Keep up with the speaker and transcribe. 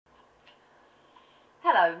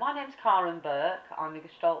Hello, my name's KarenBurke. I'm a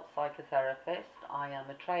Gestalt psychotherapist. I am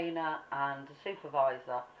a trainer and a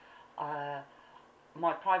supervisor.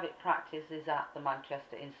 My private practice is at the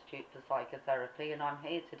Manchester Institute for Psychotherapy, and I'm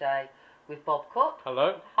here today with Bob Cook.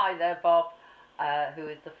 Hello. Hi there, Bob, who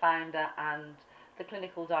is the founder and the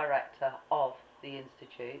clinical director of the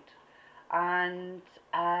Institute. And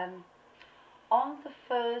on the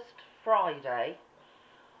first Friday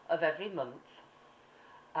of every month,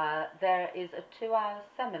 there is a 2-hour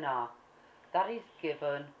seminar that is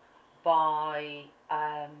given by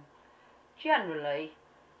generally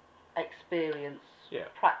experienced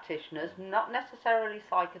practitioners, not necessarily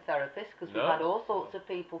psychotherapists, because we've had all sorts of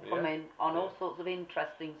people come in on all sorts of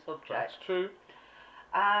interesting subjects. That's true.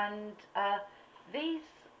 And these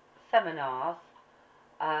seminars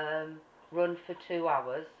run for 2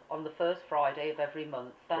 hours on the first Friday of every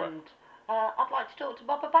month, and I'd like to talk to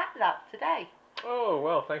Bob about that today. Oh,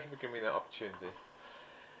 well, thank you for giving me that opportunity.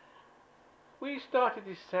 We started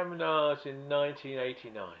these seminars in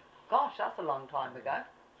 1989. Gosh, that's a long time ago.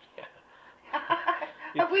 Yeah.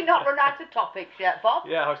 Have we not run out of topics yet, Bob?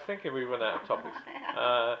 Yeah, I was thinking we run out of topics.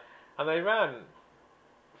 And they ran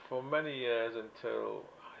for many years until,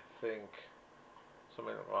 I think,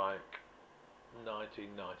 something like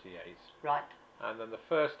 1998. Right. And then the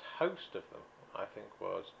first host of them, I think,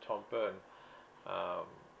 was Tom Byrne.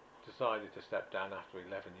 Decided to step down after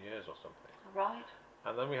 11 years or something. Right.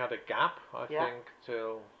 And then we had a gap, I think,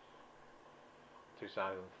 till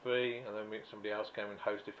 2003, and then somebody else came and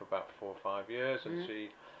hosted for about 4 or 5 years, and she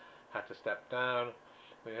had to step down.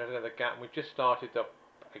 We had another gap, and we've just started up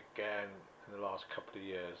again in the last couple of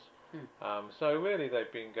years. So really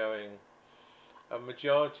they've been going a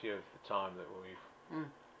majority of the time that we've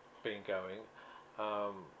been going.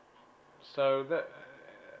 So that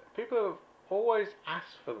people have always ask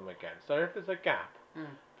for them again. So if there's a gap,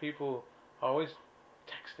 people are always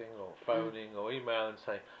texting or phoning or emailing and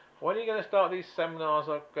saying, when are you going to start these seminars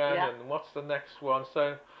again, and what's the next one?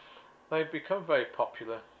 So they've become very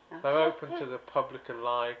popular. They're open to the public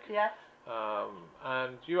alike. Yes.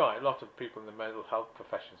 And you're right, a lot of people in the mental health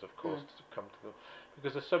professions, of course, come to them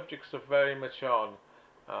because the subjects are very much on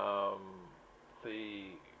the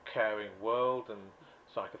caring world and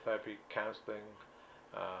psychotherapy, counselling,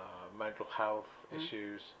 mental health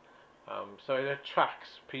issues, so it attracts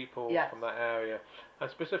people from that area,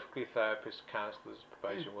 and specifically therapists, counsellors,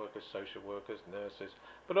 probation workers, social workers, nurses,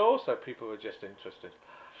 but also people who are just interested.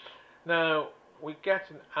 Now we get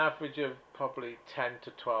an average of probably 10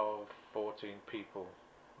 to 12, 14 people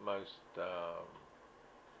most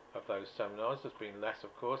of those seminars. There's been less,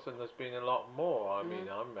 of course, and there's been a lot more. I mean,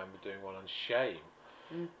 I remember doing one on shame.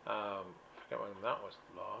 I forget when that was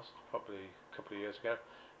last, probably a couple of years ago,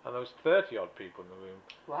 and there was 30 odd people in the room.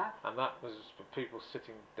 Wow. And that was for people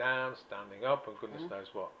sitting down, standing up, and goodness knows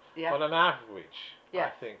what. But on average,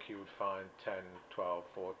 I think you would find 10, 12,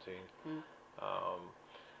 14.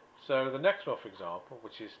 So the next one, for example,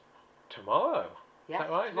 which is tomorrow. Is that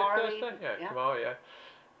right? Tomorrow. Is it Thursday? Tomorrow,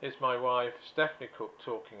 is my wife Stephanie Cook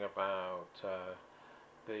talking about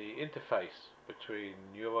the interface between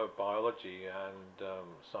neurobiology and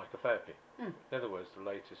psychotherapy. In other words, the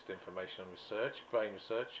latest information on research, brain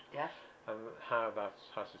research, and how that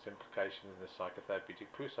has its implications in the psychotherapeutic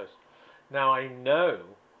process. Now I know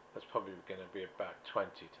there's probably going to be about 20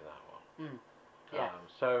 to that one.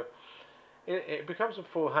 So it becomes a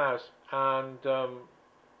full house, and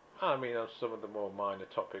I mean, on some of the more minor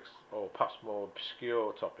topics, or perhaps more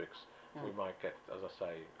obscure topics, we might get, as I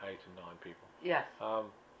say, 8 or 9 people. Yes.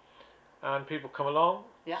 And people come along,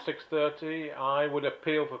 6:30. I would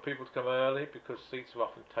appeal for people to come early because seats are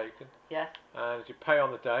often taken. Yes. And you pay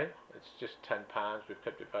on the day. It's just £10. We've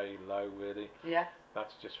kept it very low, really. Yes.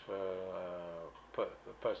 That's just for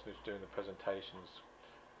the person who's doing the presentations,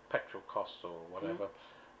 petrol costs or whatever.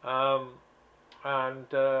 And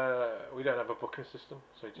we don't have a booking system,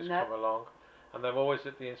 so you just come along, and they're always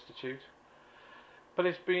at the Institute. But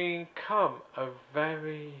it's become a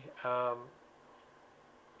very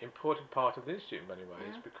important part of the Institute in many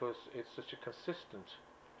ways because it's such a consistent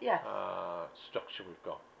structure we've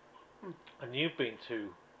got. And you've been to,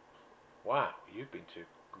 you've been to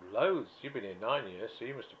loads. You've been here 9 years, so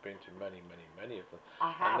you must have been to many, many, many of them.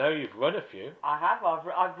 I have. I know you've run a few. I have.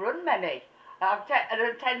 I've run many. I've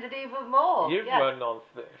attended even more. You've run on,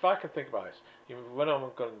 if I can think about it, you've run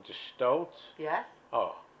on Gestalt. Yes.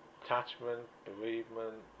 Oh, attachment,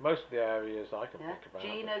 bereavement, most of the areas I can think about.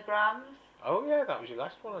 Genograms. Oh yeah, that was your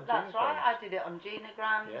last one on genograms. That's right, I did it on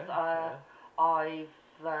genograms.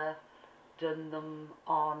 I've done them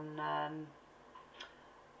on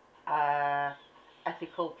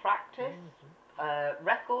ethical practice,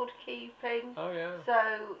 record keeping. Oh yeah.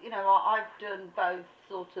 So, you know, I've done both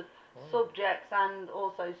sort of subjects and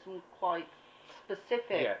also some quite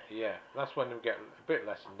specific. Yeah. That's when we get a bit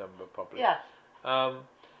less in number, probably. Yes.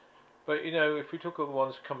 But you know, if we took all the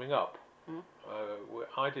ones coming up,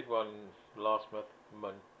 I did one last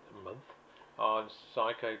month on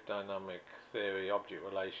psychodynamic theory, object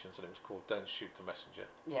relations, and it was called "Don't Shoot the Messenger."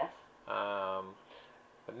 Yes.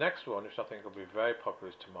 The next one, which I think will be very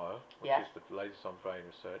popular, is tomorrow, which is the latest on brain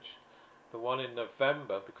research. The one in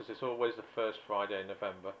November, because it's always the first Friday in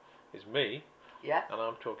November, is me. Yes. And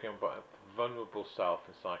I'm talking about the vulnerable self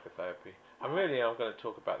in psychotherapy. And really, I'm going to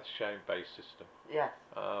talk about the shame-based system. Yes.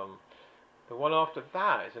 The one after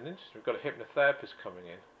that is an interesting. We've got a hypnotherapist coming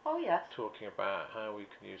in. Oh yes. Talking about how we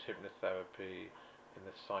can use hypnotherapy in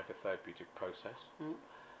the psychotherapeutic process.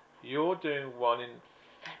 You're doing one in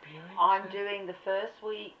February? I'm doing the first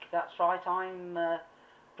week, that's right. I'm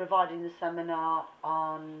providing the seminar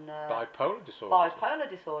on bipolar disorder. Bipolar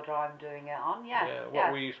disorder I'm doing it on, yes. Yeah,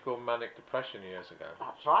 what we used to call manic depression years ago.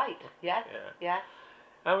 That's right, yes, yes.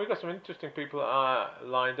 And we've got some interesting people that are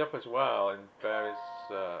lined up as well in various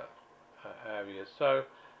areas. So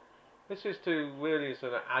this is to really as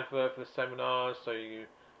an advert for the seminars, so you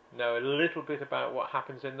know a little bit about what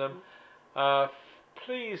happens in them.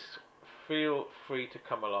 Please feel free to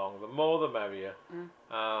come along. The more the merrier.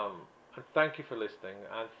 And thank you for listening,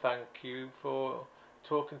 and thank you for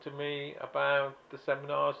talking to me about the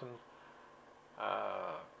seminars and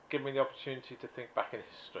giving me the opportunity to think back in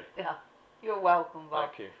history. Yeah, you're welcome, Bob.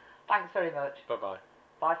 Thank you. Thanks very much. Bye-bye.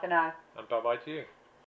 Bye for now. And bye-bye to you.